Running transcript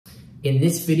In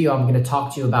this video, I'm going to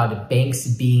talk to you about banks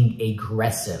being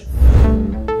aggressive.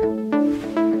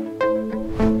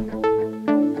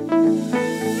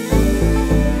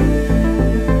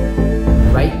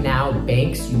 Right now,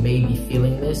 banks, you may be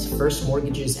feeling this, first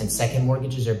mortgages and second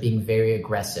mortgages are being very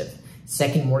aggressive.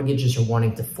 Second mortgages are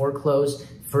wanting to foreclose.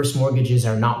 First mortgages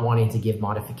are not wanting to give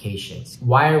modifications.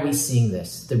 Why are we seeing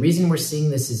this? The reason we're seeing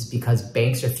this is because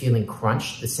banks are feeling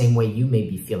crunched the same way you may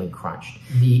be feeling crunched.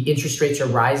 The interest rates are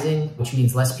rising, which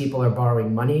means less people are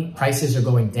borrowing money. Prices are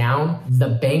going down. The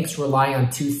banks rely on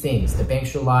two things. The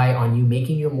banks rely on you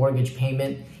making your mortgage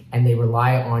payment, and they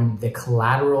rely on the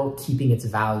collateral keeping its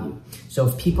value. So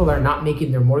if people are not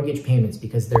making their mortgage payments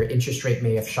because their interest rate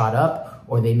may have shot up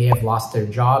or they may have lost their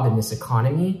job in this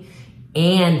economy,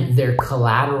 and their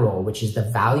collateral, which is the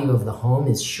value of the home,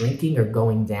 is shrinking or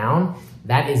going down,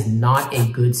 that is not a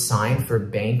good sign for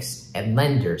banks and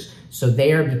lenders. So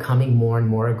they are becoming more and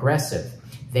more aggressive.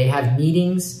 They have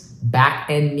meetings,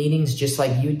 back-end meetings, just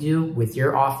like you do with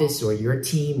your office or your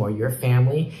team or your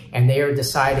family, and they are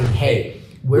deciding, hey,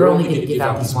 we're only going to give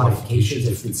out these modifications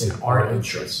if it's in our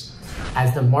interest.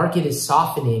 As the market is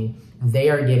softening,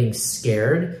 they are getting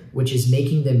scared, which is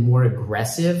making them more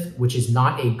aggressive, which is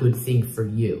not a good thing for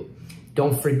you.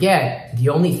 Don't forget, the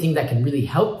only thing that can really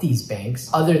help these banks,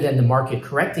 other than the market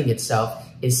correcting itself,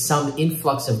 is some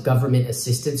influx of government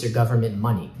assistance or government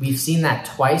money. We've seen that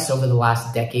twice over the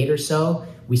last decade or so.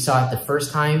 We saw it the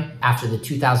first time after the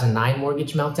 2009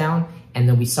 mortgage meltdown, and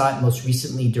then we saw it most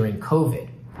recently during COVID.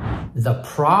 The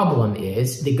problem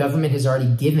is the government has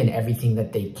already given everything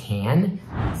that they can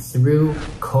through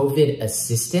COVID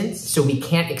assistance. So we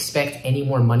can't expect any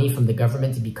more money from the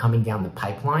government to be coming down the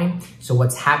pipeline. So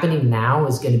what's happening now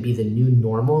is going to be the new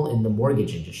normal in the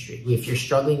mortgage industry. If you're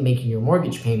struggling making your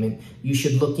mortgage payment, you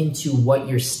should look into what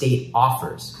your state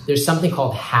offers. There's something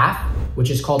called HAF, which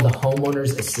is called the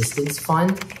Homeowners Assistance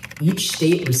Fund. Each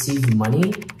state receives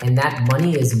money, and that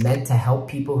money is meant to help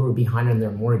people who are behind on their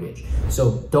mortgage.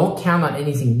 So don't count on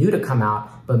anything new to come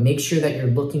out, but make sure that you're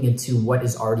looking into what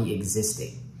is already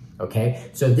existing,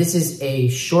 okay? So this is a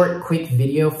short, quick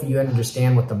video for you to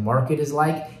understand what the market is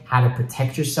like, how to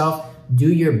protect yourself.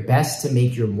 Do your best to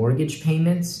make your mortgage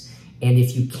payments. And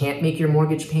if you can't make your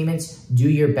mortgage payments, do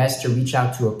your best to reach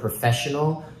out to a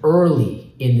professional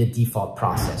early in the default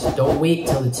process. Don't wait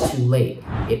till it's too late.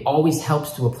 It always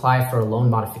helps to apply for a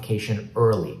loan modification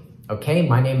early. Okay,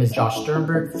 my name is Josh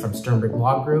Sternberg from Sternberg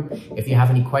Law Group. If you have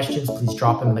any questions, please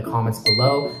drop them in the comments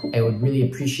below. I would really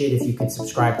appreciate if you could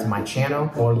subscribe to my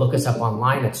channel or look us up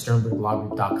online at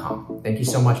sternberglawgroup.com. Thank you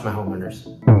so much, my homeowners.